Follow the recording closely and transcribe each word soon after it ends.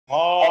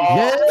Oh.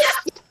 Yeah.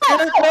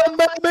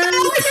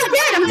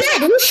 I'm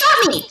dead. Who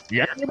shot me?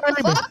 Yeah.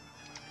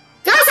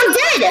 Guys, I'm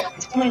dead.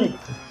 It's coming.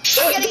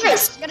 Shit,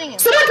 guys. Getting him.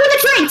 Someone put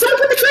the train. Someone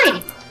put the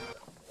train.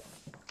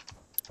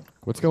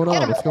 What's going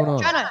on? What's going on?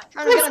 Trying to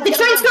Guys, get him. the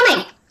train's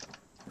coming.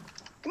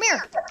 Come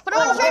here. Put him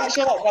on the train.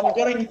 Shut up. I'm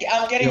getting Yo,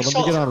 let me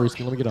shot. get on,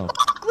 Risky. Let me get on.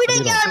 We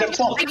didn't get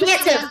him. I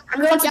can't tip.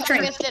 I'm going to the Yeah, we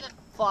train. missed it.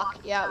 Fuck.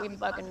 Yeah, we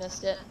fucking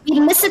missed it. We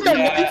missed it the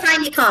Yeah. one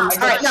time it comes.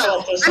 I Alright, got no.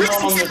 shot. There's I'm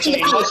someone on just the accepting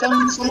train. the There's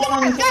someone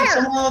on the train.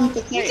 Someone on the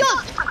You train. killed.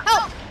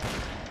 Help.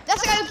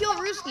 That's the guy who killed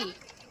Ruski.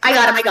 I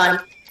got him.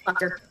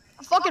 Fucker.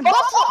 Fucking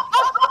buffalo.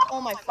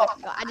 Oh my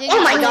fucking god. I didn't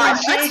Oh my even- god.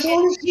 I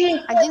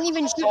didn't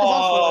even shoot the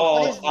buffalo.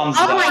 What is this? I'm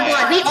Oh my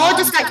god. We all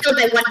just got killed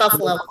by one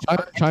buffalo.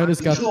 China's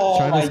got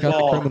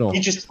the criminal. He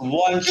just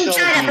one Hey, shot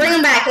China, me. bring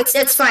him back. It's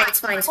fine. It's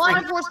fine.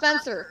 Flying for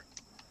Spencer.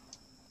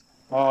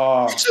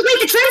 Oh. Actually, wait,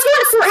 the train's going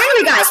to Fort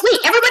Henry, guys. Wait,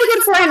 everybody go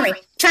to Fort Henry.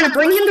 Trying to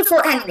bring him to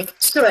Fort Henry.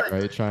 Screw it.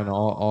 Right, China.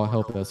 I'll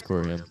help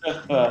escort him.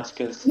 That's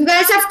good. You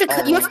guys have to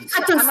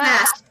cut them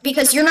fast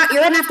because you're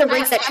gonna have to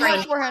race that I'm train.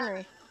 at Fort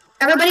Henry.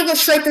 Everybody go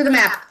straight through the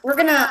map.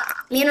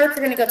 Me and Rick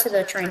are gonna go to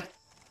the train.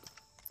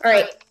 All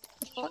right,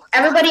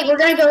 everybody, we're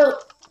gonna go.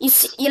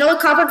 You know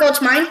what Copper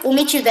Gulch mine? We'll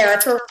meet you there.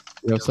 That's where.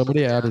 Yo,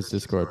 somebody add his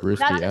Discord.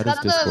 Risky, Is add his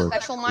that the Discord.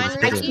 special mine? Just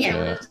put it in Risky? the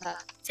What chat. is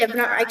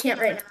that? I can't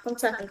right now. 1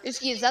 second.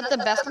 Risky, is that the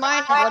best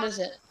mine? Or what is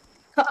it?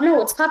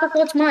 No, it's Copper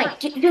Gulch mine.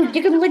 Dude,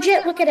 you can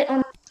legit look at it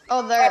on.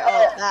 Oh, there.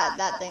 Oh,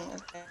 that thing.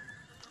 Okay.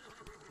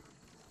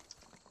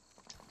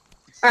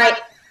 All right,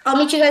 I'll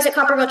meet you guys at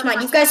Copper Gulch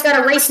mine. You guys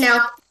got to race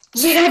now.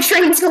 Yeah,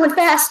 train's going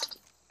fast.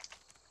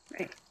 All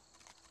right.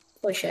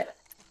 Holy shit.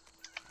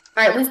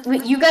 All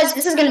right, you guys,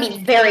 this is gonna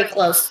be very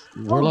close.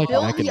 We're like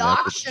Build neck and the neck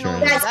with optional-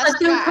 China. Guys, That's cut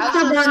through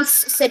bad. Bronze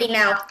City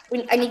now.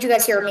 I need you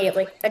guys here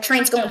immediately. That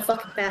train's going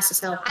fucking fast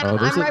as hell. Oh,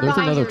 there's I'm right there's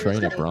behind another you, train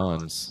at Risky.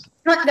 Bronze.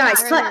 Cut,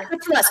 guys, Right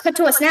cut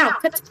to us now.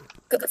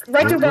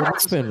 Right through We're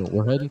Bronze. moving.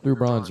 We're heading through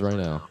Bronze right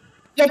now.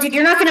 Yeah, dude,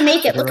 you're not gonna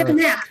make it. Look at the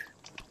Right. map.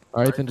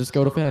 All right, then just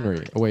go to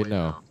Henry. Oh wait,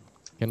 no.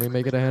 Can we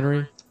make it to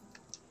Henry?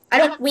 I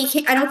don't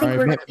think All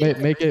we're right, gonna.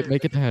 make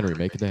it to Henry.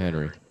 Make it to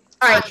Henry.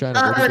 All right,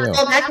 China, where'd you go?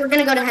 go back. We're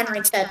gonna go to Henry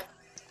instead.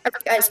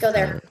 Guys, go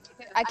there. Alright.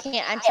 I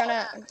can't. I'm trying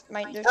to.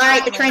 All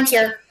right, the train's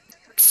here.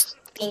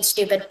 Being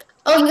stupid.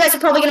 Oh, you guys are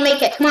probably gonna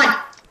make it. Come on.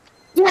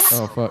 Yes.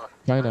 Oh fuck,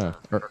 China.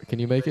 Can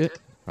you make it?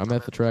 I'm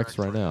at the tracks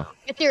right now.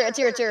 It's here. It's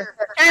here. It's here.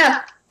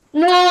 China.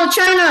 No,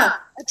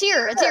 China. It's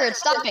here. It's here. It's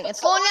stopping. It's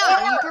slowing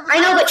down. I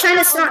know, but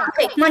China's not.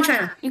 Okay, come on,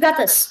 China. You got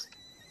this.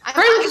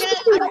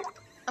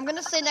 I'm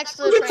gonna stay next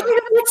to We're the gonna train.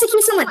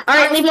 execute someone. All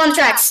right, leave him on the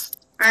tracks.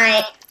 All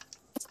right.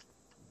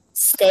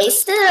 Stay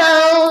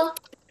still.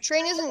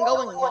 Train isn't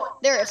going yet.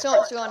 There. It's going.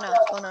 It's going now.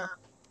 It's going now.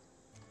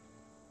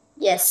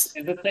 Yes.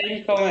 Is the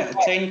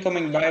train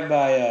coming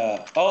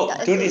by Oh,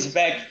 Yeah, dude is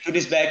back. Dude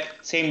is back.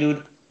 Same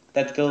dude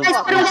that killed Guys,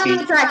 put him down on the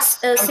Lucy. tracks.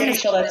 I'm getting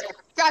shot at.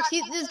 Drax,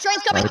 this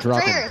train's coming. Alright, drop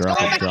Right him, here. It's drop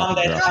going him, back. drop him, I'm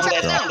dead. drop I'm him,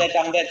 dead. drop I'm dead.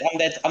 I'm dead. I'm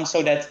dead. I'm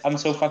so dead. I'm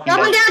so fucking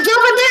Drop him dead. down.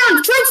 Drop him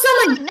down. Train's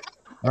coming.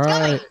 All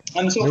right,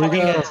 I'm so here we fucking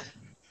go. dead.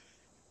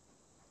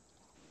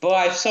 Bro,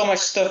 I have so much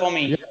stuff on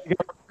me. You got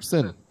a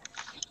person.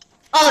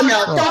 Oh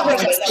no! Oh. Don't I'm bring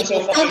dead. us I'm so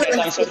people. fucking Don't dead. bring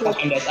I'm us so people.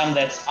 fucking dead. I'm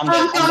dead. I'm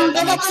dead. I'm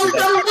dead. I'm actually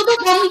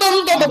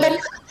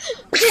dead.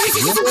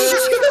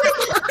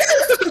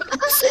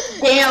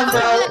 Damn,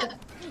 bro.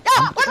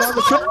 Yeah, what On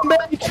the train,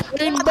 baby,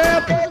 train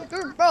back.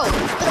 Bro,